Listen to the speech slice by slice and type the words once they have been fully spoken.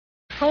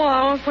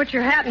Hello. Put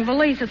your hat and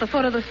valise at the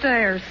foot of the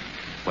stairs.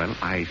 Well,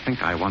 I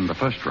think I won the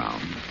first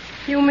round.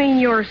 You mean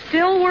you're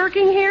still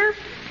working here?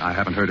 I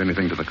haven't heard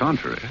anything to the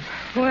contrary.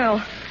 Well,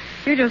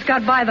 you just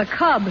got by the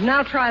cub.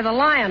 Now try the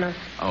lioness.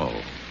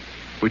 Oh.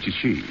 Which is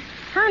she?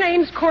 Her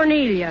name's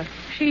Cornelia.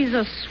 She's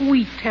a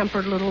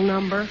sweet-tempered little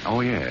number.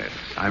 Oh, yes.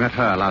 I met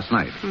her last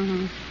night.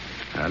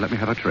 Mm-hmm. Let me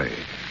have a tray.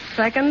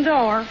 Second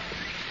door.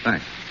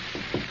 Thanks.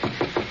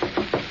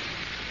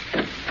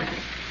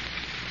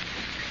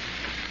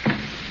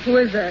 Who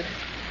is that?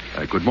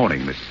 Good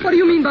morning, Miss... What do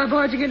you mean by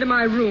barging into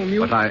my room?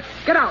 But I...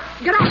 Get out.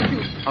 Get out,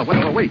 you.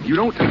 Oh, wait. You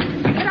don't...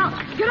 Get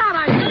out. Get out,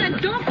 I said, and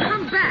don't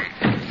come back.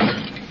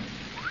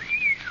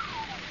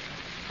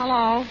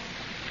 Hello.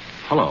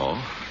 Hello.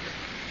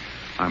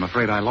 I'm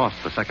afraid I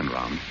lost the second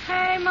round.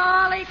 Hey,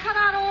 Molly, cut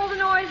out all the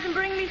noise and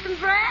bring me some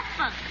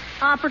breakfast.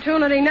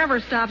 Opportunity never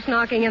stops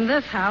knocking in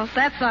this house.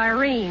 That's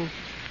Irene.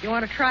 You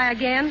want to try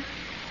again?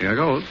 Here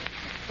goes.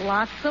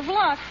 Lots of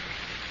luck.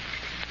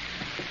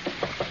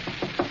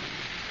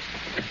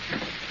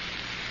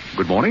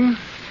 Good morning.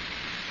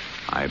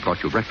 I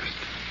brought you breakfast.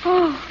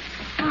 Oh,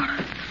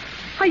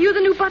 are you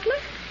the new butler?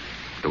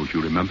 Don't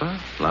you remember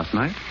last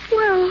night?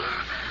 Well,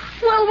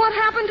 what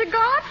happened to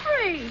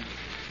Godfrey?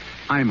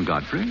 I'm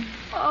Godfrey.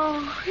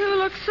 Oh, you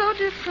look so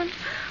different.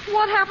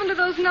 What happened to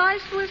those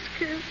nice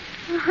whiskers?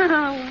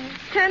 Oh,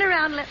 turn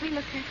around and let me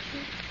look at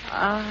you.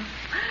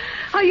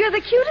 Oh, you're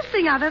the cutest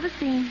thing I've ever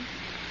seen.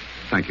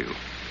 Thank you.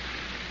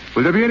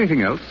 Will there be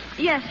anything else?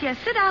 Yes.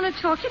 Sit down and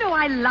talk. You know,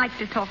 I like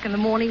to talk in the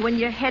morning when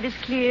your head is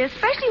clear,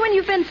 especially when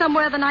you've been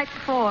somewhere the night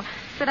before.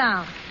 Sit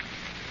down.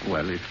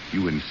 Well, if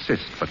you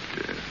insist, but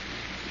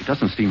it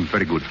doesn't seem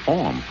very good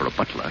form for a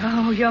butler.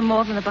 Oh, you're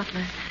more than a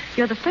butler.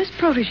 You're the first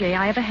protege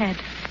I ever had.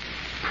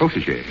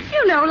 Protege?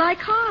 You know, like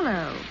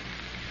Carole.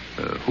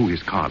 Who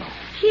is Carole?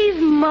 He's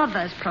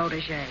Mother's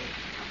protege.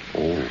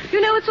 Oh.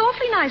 You know, it's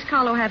awfully nice,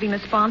 Carlo, having a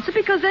sponsor,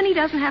 because then he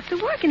doesn't have to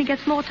work and he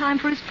gets more time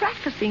for his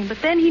practicing.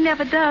 But then he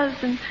never does,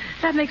 and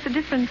that makes a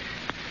difference.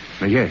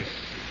 Yes,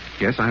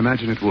 I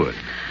imagine it would.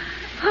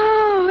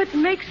 Oh, it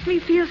makes me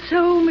feel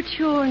so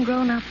mature and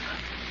grown up.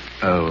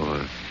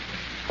 Oh,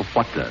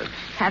 what does?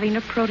 Having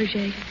a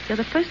protege. You're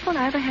the first one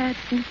I ever had.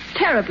 And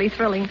terribly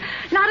thrilling.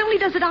 Not only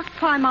does it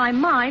occupy my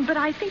mind, but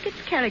I think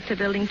it's character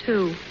building,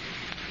 too.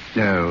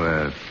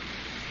 No,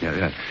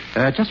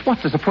 just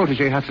what does a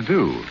protege have to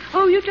do?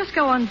 Oh, you just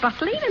go on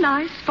butling and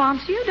I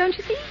sponsor you, don't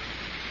you see?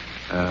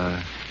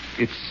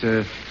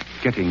 It's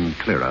getting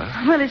clearer.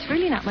 Well, it's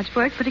really not much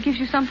work, but it gives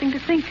you something to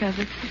think of.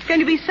 It's going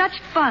to be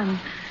such fun.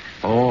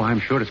 Oh, I'm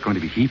sure it's going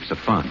to be heaps of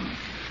fun.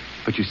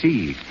 But you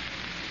see,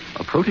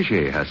 a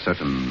protege has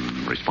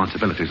certain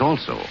responsibilities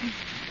also.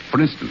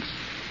 For instance,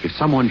 if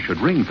someone should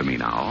ring for me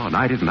now and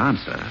I didn't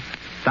answer,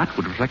 that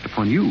would reflect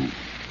upon you,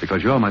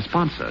 because you're my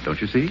sponsor, don't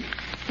you see?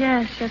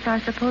 Yes, I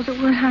suppose it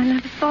would. I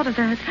never thought of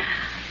that.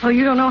 Oh,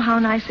 you don't know how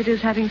nice it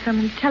is having some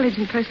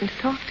intelligent person to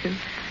talk to.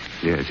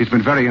 Yes, it's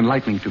been very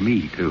enlightening to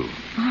me, too.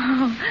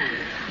 Oh,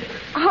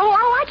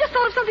 I just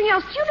thought of something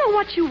else. Do you know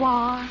what you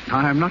are?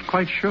 I'm not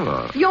quite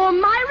sure. You're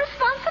my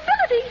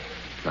responsibility.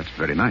 That's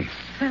very nice.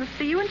 Well,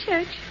 see you in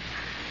church.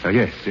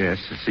 Yes.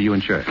 See you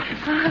in church.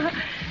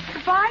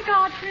 Goodbye,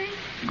 Godfrey.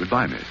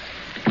 Goodbye, miss.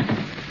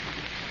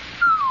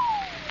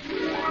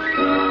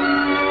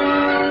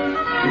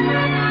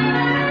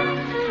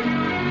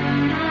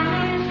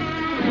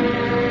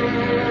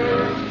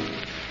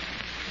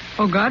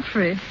 Oh,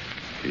 Godfrey.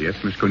 Yes,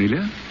 Miss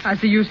Cornelia? I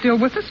see you're still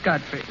with us,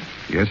 Godfrey.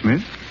 Yes,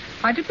 miss?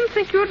 I didn't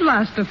think you'd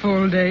last a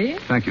full day.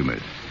 Thank you,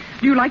 miss.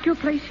 Do you like your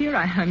place here?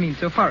 I mean,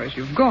 so far as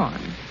you've gone.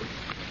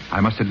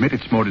 I must admit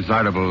it's more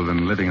desirable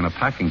than living in a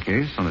packing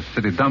case on a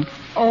city dump.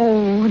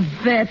 Oh,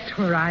 that's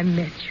where I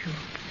met you.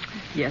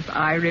 Yes,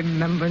 I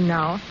remember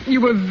now.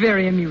 You were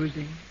very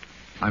amusing.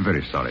 I'm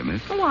very sorry,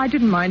 miss. Oh, I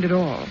didn't mind at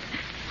all.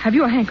 Have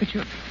you a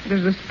handkerchief?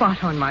 There's a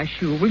spot on my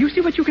shoe. Will you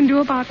see what you can do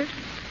about it?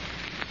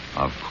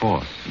 Of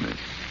course, miss.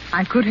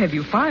 I could have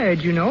you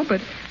fired, you know,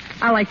 but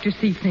I like to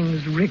see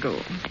things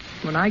wriggle.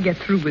 When I get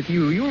through with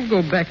you, you'll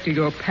go back to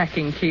your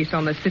packing case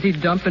on the city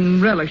dump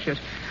and relish it.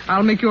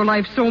 I'll make your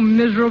life so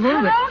miserable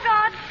Hello,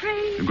 that...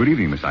 Godfrey. Good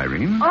evening, Miss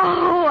Irene.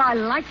 Oh, I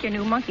like your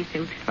new monkey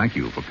suit. Thank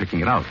you for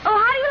picking it out. Oh,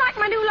 how do you like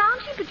my new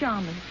lounging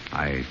pajamas?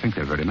 I think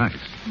they're very nice.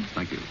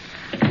 Thank you.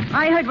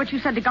 I heard what you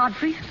said to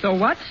Godfrey. So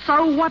what?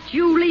 So what?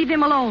 You leave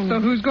him alone.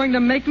 So who's going to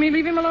make me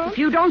leave him alone? If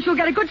you don't, you'll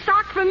get a good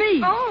sock from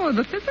me. Oh,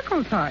 the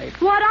physical type.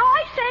 What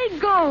I say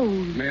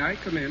goes. May I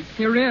come in?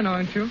 You're in,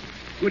 aren't you?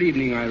 Good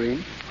evening,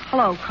 Irene.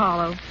 Hello,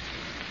 Carlo.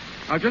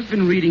 I've just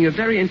been reading a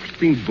very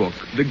interesting book,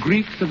 The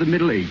Greeks of the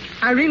Middle Ages.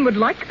 Irene would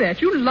like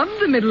that. You love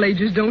the Middle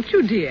Ages, don't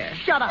you, dear?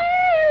 Shut up.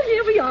 Well,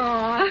 here we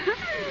are.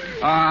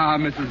 Ah,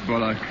 Mrs.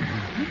 Bullock.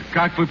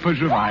 Как вы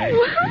поживаете?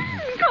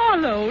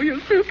 Carlo, you're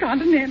so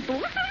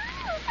continental.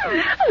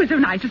 Oh, it's so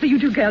nice to see you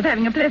two girls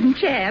having a pleasant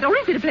chat. Or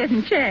is it a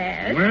pleasant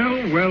chat? Well.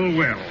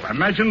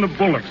 Imagine the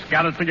Bullocks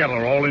gathered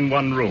together all in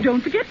one room.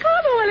 Don't forget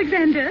Carole,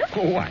 Alexander.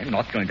 Oh, I'm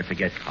not going to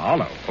forget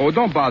Carlo. Oh,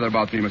 don't bother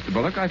about me, Mr.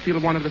 Bullock. I feel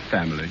one of the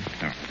family.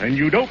 And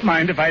you don't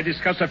mind if I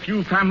discuss a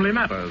few family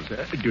matters,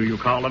 do you,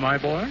 Carlo, my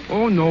boy?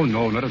 Oh, no,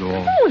 not at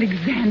all. Oh,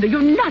 Alexander,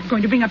 you're not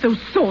going to bring up those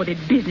sordid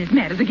business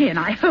matters again,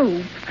 I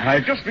hope.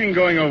 I've just been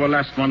going over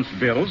last month's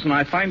bills, and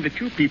I find that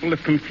you people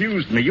have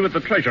confused me with the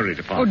Treasury Oh,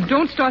 Department.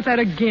 don't start that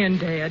again,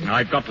 Dad.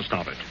 I've got to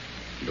stop it.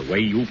 The way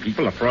you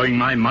people are throwing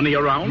my money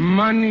around.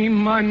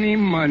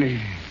 Money.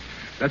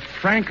 That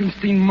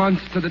Frankenstein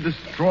monster that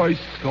destroys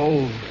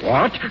souls.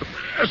 What?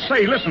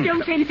 Say, listen.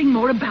 Don't say anything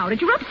more about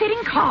it. You're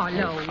upsetting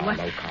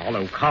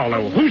Carlo.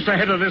 Carlo. Who's the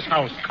head of this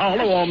house,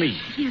 Carlo or me?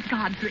 Here's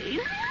Godfrey.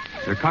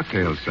 Your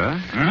cocktails, sir.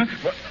 Huh?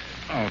 What?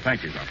 Oh,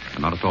 thank you, Doctor.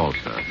 Not at all,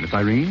 sir. Miss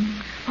Irene?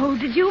 Oh,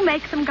 did you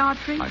make them,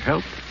 Godfrey? I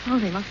helped. Oh,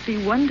 they must be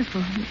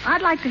wonderful.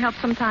 I'd like to help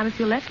sometime if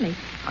you'll let me.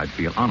 I'd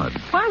feel honored.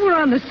 While we're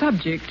on the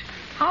subject,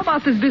 how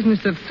about this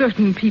business of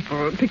certain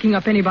people picking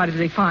up anybody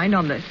they find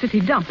on the city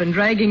dump and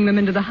dragging them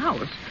into the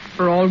house?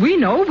 For all we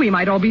know, we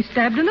might all be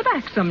stabbed in the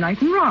back some night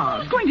and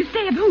robbed. Who's going to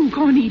stab who,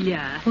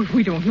 Cornelia? Well,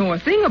 we don't know a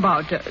thing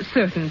about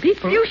certain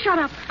people. You shut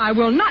up. I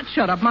will not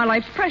shut up. My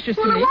life's precious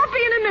to Well, me. it won't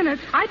be in a minute.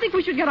 I think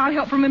we should get our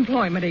help from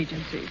employment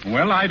agencies.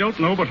 Well, I don't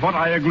know but what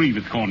I agree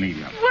with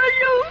Cornelia. Will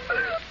you?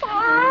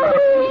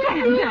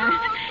 Alexander,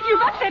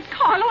 you've upset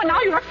Carlo, and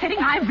now you're upsetting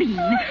Irene.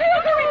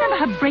 Don't you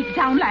remember her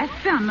breakdown last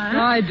summer?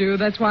 I do.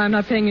 That's why I'm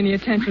not paying any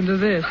attention to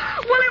this.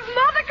 Well, if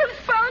Mother can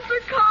sponsor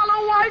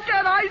Carlo, why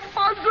can't I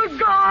sponsor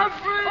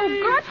Godfrey?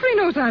 Oh, Godfrey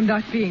knows I'm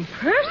not being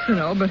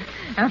personal, but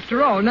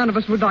after all, none of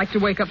us would like to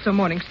wake up some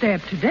morning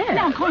stabbed to death.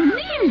 Now,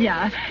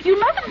 Cornelia, you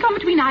mustn't come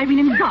between Irene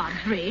and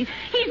Godfrey.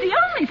 He's the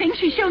only thing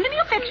she's shown any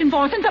affection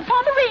for since a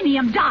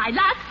Pomeranian died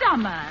last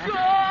summer.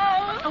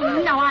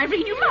 Oh, now,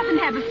 Irene, you mustn't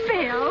have a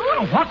spell.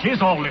 What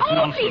is all this Oh,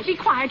 nonsense? please be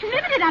quiet. You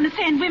never did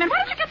understand women. Why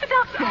don't you get the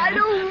doctor? I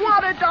don't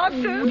want a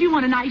doctor. Oh, do you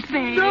want an ice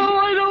bag? No,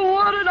 I don't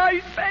want an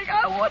ice bag.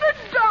 I want to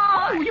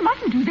die. Oh, you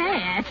mustn't do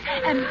that.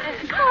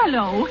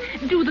 Carlo,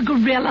 do the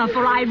gorilla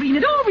for Irene.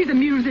 It always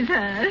amuses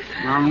her.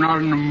 I'm not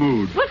in the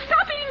mood. Well,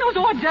 stop eating those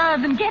hors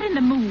d'oeuvres and get in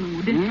the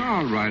mood.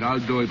 All right, I'll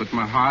do it, but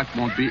my heart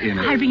won't be in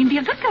it. Irene, be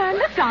a good girl.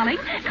 Look, darling.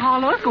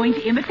 Carlo's going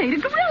to imitate a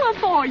gorilla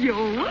for you.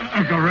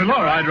 A gorilla?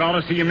 I'd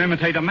rather see him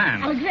imitate a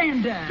man.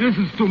 Alexander. This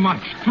is too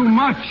much.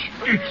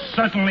 It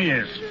certainly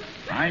is.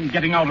 I'm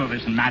getting out of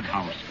this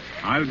madhouse.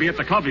 I'll be at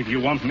the club if you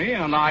want me,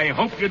 and I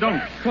hope you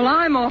don't. Well,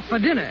 I'm off for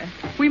dinner.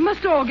 We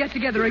must all get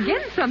together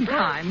again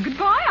sometime.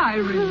 Goodbye,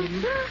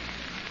 Irene.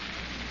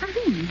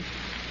 Irene,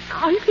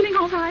 are you feeling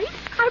all right?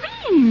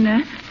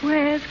 Irene.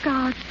 Where's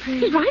Godfrey?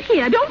 He's right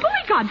here. Don't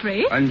worry,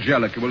 Godfrey.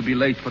 Angelica will be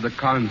late for the I've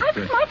concert.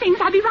 got my things.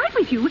 I'll be right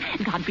with you.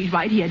 Godfrey's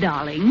right here,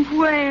 darling.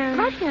 Where?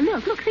 Right here.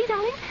 Look, see,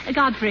 darling?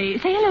 Godfrey,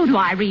 say hello to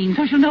Irene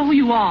so she'll know who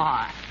you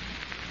are.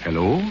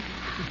 Hello?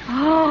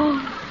 Oh,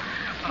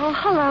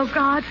 hello,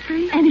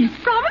 Godfrey. And he's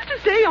promised to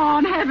stay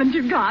on, haven't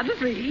you,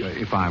 Godfrey?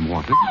 If I'm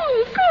wanted.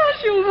 Oh, of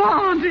course you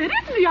want it,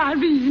 isn't he,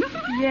 Irene?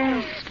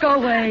 Yes, go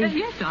away.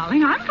 Yes,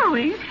 darling, I'm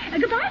going.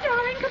 Goodbye,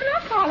 darling. Come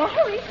along, Carlo.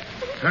 Hurry.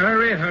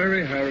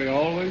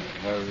 Always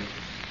hurry.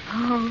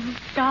 Oh,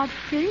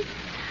 Godfrey.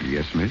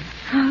 Yes, miss?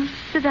 Oh,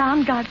 sit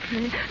down,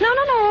 Godfrey. No,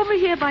 over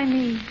here by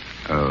me.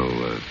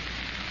 Oh,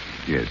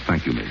 yes,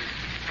 thank you, miss.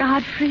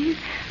 Godfrey,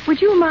 would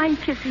you mind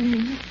kissing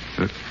me?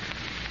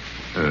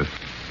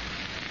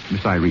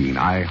 Miss Irene,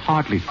 I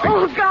hardly think...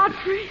 Oh,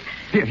 Godfrey.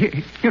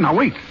 Here, now,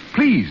 wait.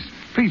 Please,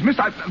 Miss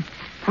Irene,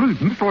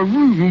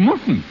 you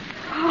mustn't.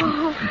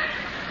 Oh,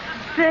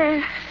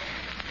 there.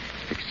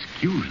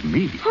 Excuse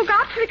me. Oh,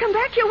 Godfrey, come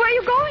back here. Where are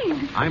you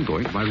going? I'm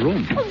going to my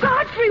room. Oh,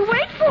 Godfrey,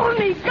 wait for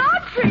me.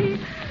 Godfrey,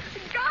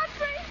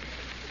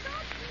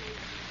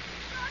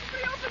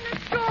 open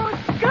this door.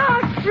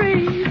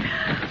 Godfrey.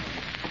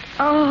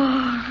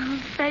 Oh,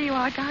 there you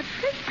are,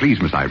 Godfrey. Please,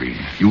 Miss Irene,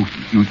 you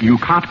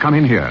can't come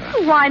in here.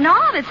 Why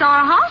not? It's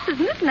our house,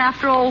 isn't it? And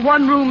after all,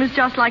 one room is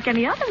just like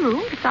any other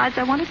room. Besides,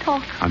 I want to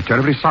talk. I'm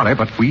terribly sorry,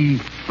 but we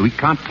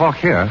can't talk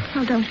here.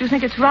 Oh, don't you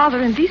think it's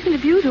rather indecent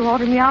of you to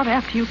order me out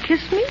after you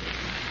kissed me?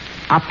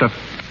 After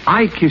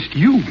I kissed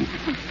you.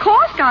 Of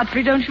course,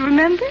 Godfrey, don't you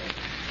remember?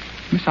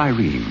 Miss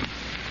Irene,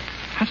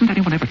 hasn't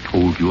anyone ever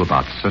told you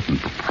about certain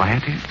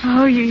proprieties?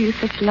 Oh, you use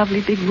such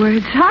lovely big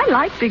words. I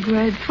like big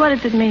words. What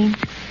does it mean?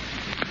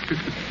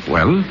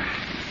 Well,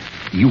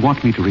 you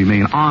want me to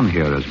remain on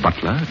here as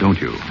butler, don't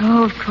you?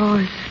 Oh, of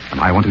course. And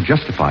I want to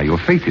justify your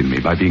faith in me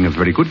by being a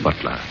very good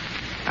butler.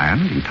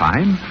 And, in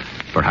time,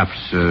 perhaps,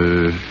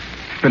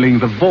 filling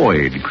the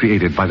void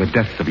created by the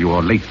death of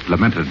your late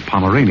lamented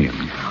Pomeranian.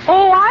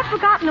 Oh, I've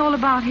forgotten all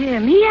about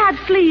him. He had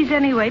fleas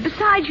anyway.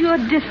 Besides, you're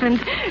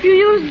different. You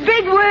use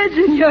big words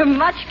and you're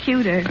much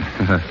cuter.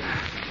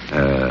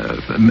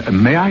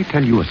 May I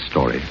tell you a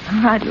story?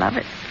 I'd love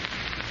it.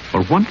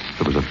 For once,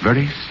 there was a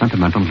very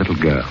sentimental little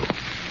girl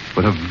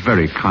with a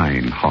very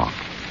kind heart.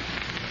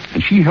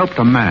 And she helped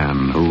a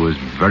man who was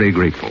very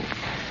grateful.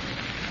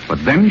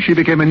 But then she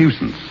became a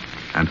nuisance,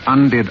 and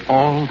undid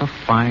all the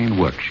fine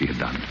work she had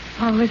done.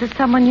 Oh, is it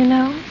someone you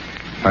know?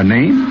 Her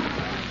name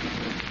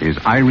is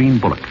Irene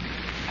Bullock.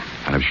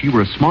 And if she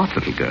were a smart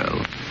little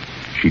girl,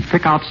 she'd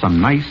pick out some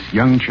nice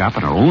young chap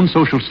in her own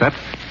social set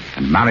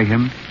and marry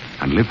him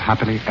and live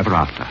happily ever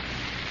after.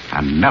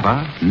 And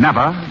never,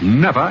 never,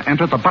 never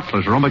enter the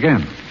butler's room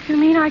again. You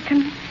mean I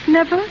can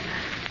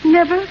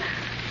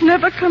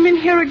never come in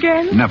here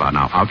again? Never.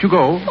 Now, out you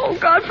go. Oh,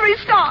 Godfrey,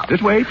 stop.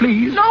 This way,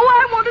 please. No,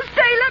 I want to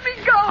stay. Let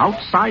me go.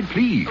 Outside,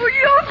 please. Oh,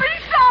 you'll be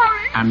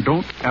sorry. And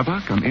don't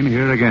ever come in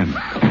here again.